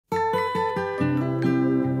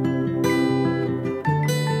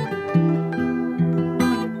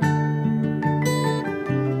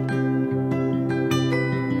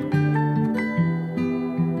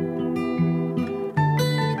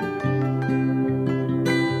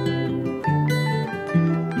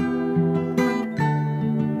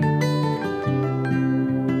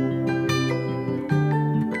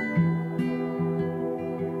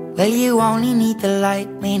Well, you only need the light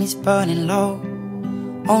when it's burning low.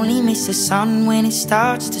 Only miss the sun when it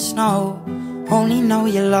starts to snow. Only know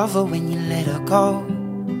you love her when you let her go.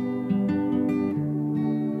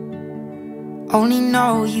 Only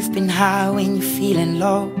know you've been high when you're feeling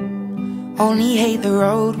low. Only hate the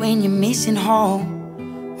road when you're missing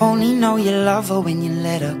home. Only know you love her when you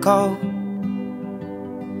let her go.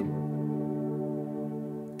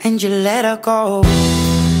 And you let her go.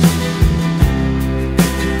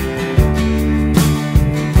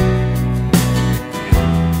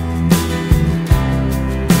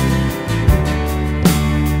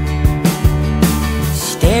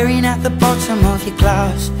 Staring at the bottom of your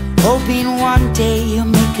glass, hoping one day you'll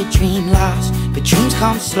make a dream last. But dreams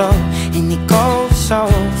come slow and they go so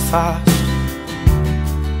fast.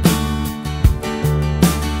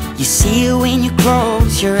 You see it when you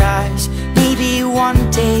close your eyes. Maybe one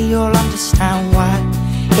day you'll understand why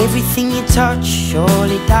everything you touch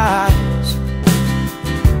surely dies.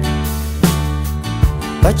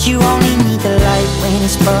 But you only need the light when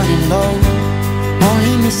it's burning low.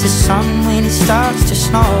 Only miss the sun when it starts to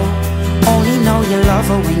snow. Only know you love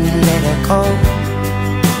her when you let her go.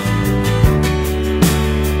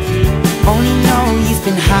 Only know you've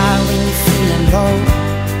been high when you're feeling low.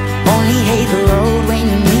 Only hate the road when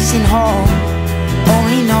you're missing home.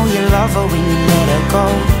 Only know you love her when you let her go.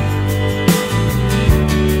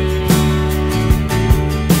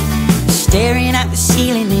 Staring at the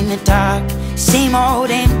ceiling in the dark, same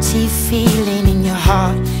old empty feeling in your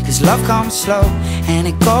heart. 'Cause love comes slow and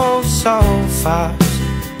it goes so fast.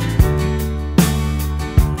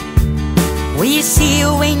 Well, you see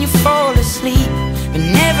it when you fall asleep, but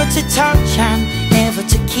never to touch and never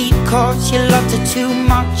to keep. 'Cause you loved her too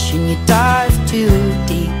much and you dive too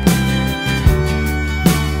deep.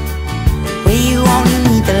 Well, you only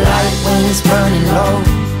need the light when it's burning low.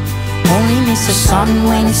 Only miss the sun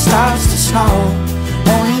when it starts to snow.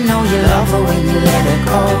 Only know you love her when you let her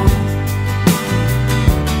go.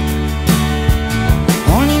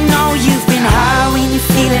 Only know you've been high when you're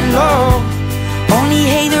feeling low. Only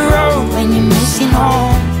hate the road when you're missing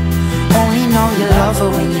home. Only know you love her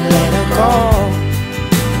when you let her go.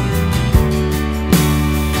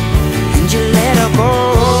 And you let her go.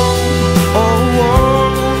 Oh,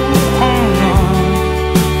 oh, oh, oh.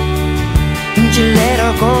 And you let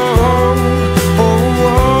her go. Oh,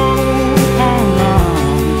 oh, oh, oh.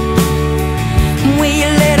 Will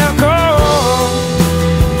you let her go?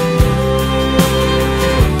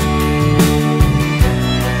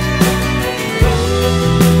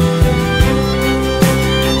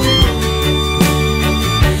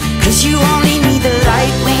 'Cause you only need the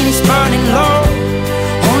light when it's burning low.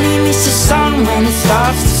 Only miss the sun when it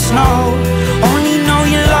starts to snow. Only know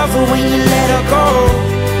you love her when you let her go.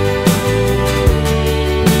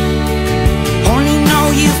 Only know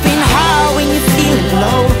you've been high when you're feeling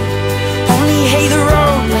low. Only hate the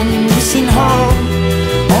road when you're missing home.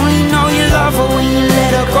 Only know you love her when you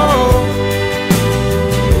let her go.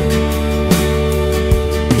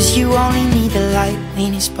 'Cause you only need the light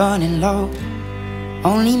when it's burning low.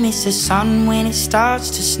 Only miss the sun when it starts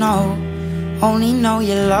to snow. Only know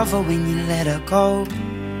you love her when you let her go.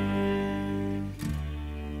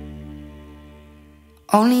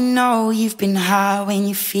 Only know you've been high when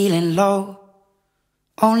you're feeling low.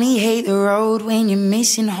 Only hate the road when you're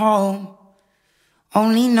missing home.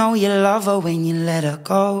 Only know you love her when you let her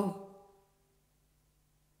go.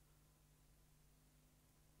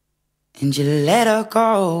 And you let her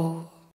go.